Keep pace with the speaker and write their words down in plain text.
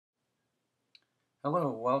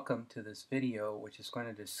Hello, welcome to this video which is going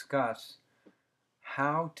to discuss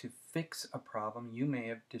how to fix a problem you may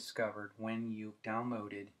have discovered when you've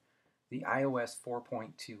downloaded the iOS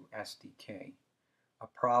 4.2 SDK, a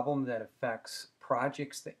problem that affects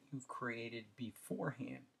projects that you've created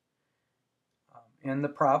beforehand. And the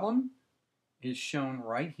problem is shown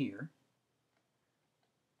right here,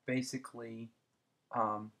 basically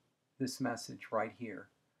this message right here,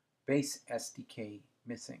 base SDK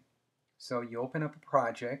missing. So you open up a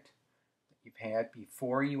project that you've had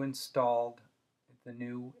before you installed the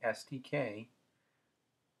new SDK,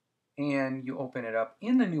 and you open it up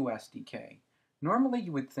in the new SDK. Normally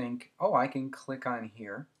you would think, oh, I can click on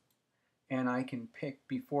here and I can pick,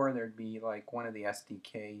 before there'd be like one of the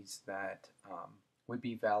SDKs that would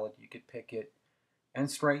be valid, you could pick it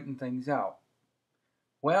and straighten things out.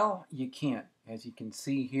 Well, you can't, as you can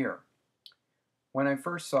see here. When I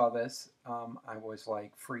first saw this, I was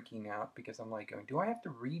like freaking out because I'm like, do I have to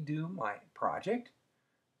redo my project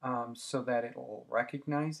so that it'll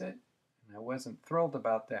recognize it? And I wasn't thrilled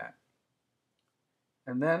about that.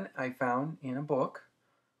 And then I found in a book,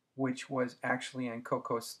 which was actually on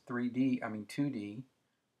Cocos 2D,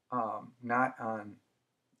 not on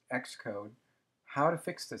XCode, how to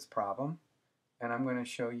fix this problem. And I'm going to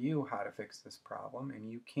show you how to fix this problem,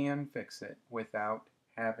 and you can fix it without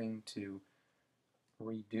having to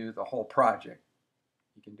redo the whole project.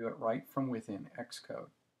 You can do it right from within XCode.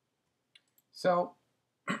 So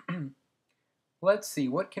let's see,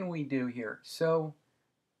 what can we do here? So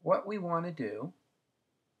what we want to do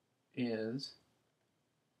is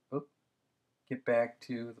get back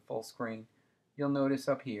to the full screen. You'll notice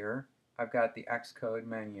up here I've got the XCode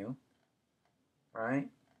menu, right?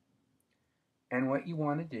 And what you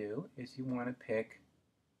want to do is you want to pick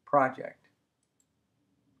project.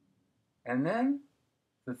 And then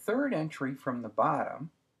the third entry from the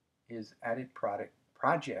bottom is edit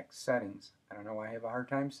project settings. I don't know why I have a hard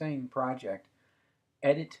time saying project.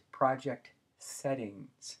 Edit project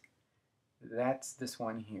settings. That's this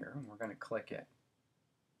one here, and we're going to click it.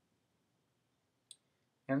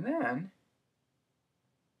 And then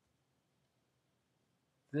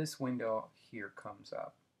this window here comes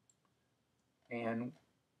up. And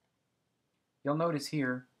you'll notice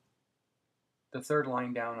here the third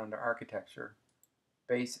line down under architecture,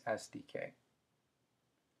 base SDK.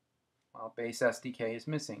 Well, base SDK is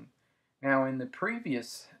missing. Now in the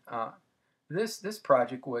previous, this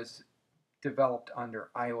project was developed under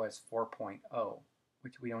iOS 4.0,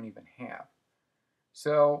 which we don't even have.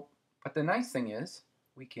 So, but the nice thing is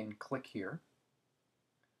we can click here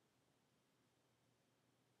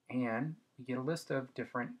and we get a list of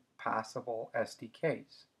different possible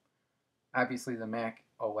SDKs. Obviously the Mac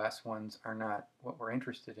OS ones are not what we're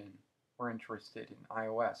interested in. We're interested in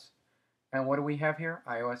iOS. And what do we have here?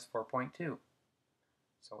 iOS 4.2.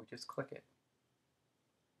 So we just click it.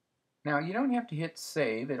 Now you don't have to hit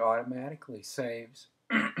save, it automatically saves.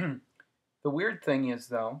 The weird thing is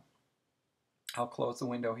though, I'll close the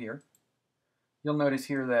window here. You'll notice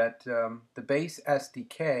here that the base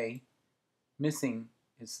SDK missing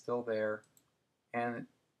is still there, and the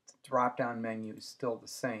drop-down menu is still the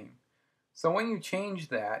same. So when you change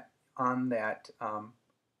that on that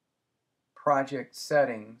project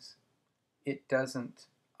settings, it doesn't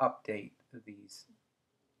update these.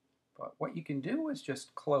 But what you can do is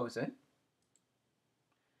just close it,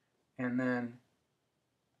 and then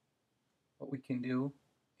what we can do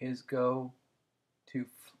is go to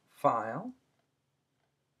File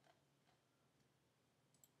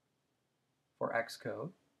for XCode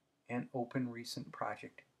and open recent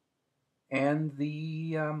project. And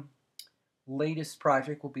the latest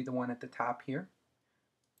project will be the one at the top here.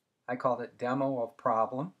 I called it Demo of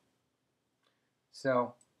Problem.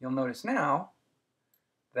 So you'll notice now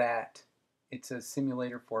that it says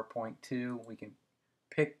Simulator 4.2. We can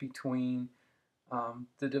pick between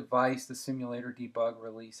the device, the simulator, debug,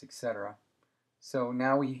 release, etc. So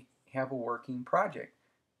now we have a working project.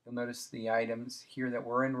 You'll notice the items here that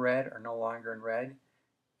were in red are no longer in red,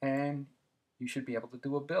 and you should be able to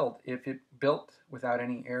do a build. If it built without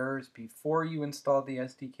any errors before you installed the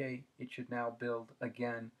SDK, it should now build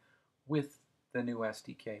again with the new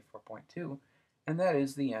SDK 4.2. And that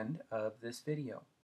is the end of this video.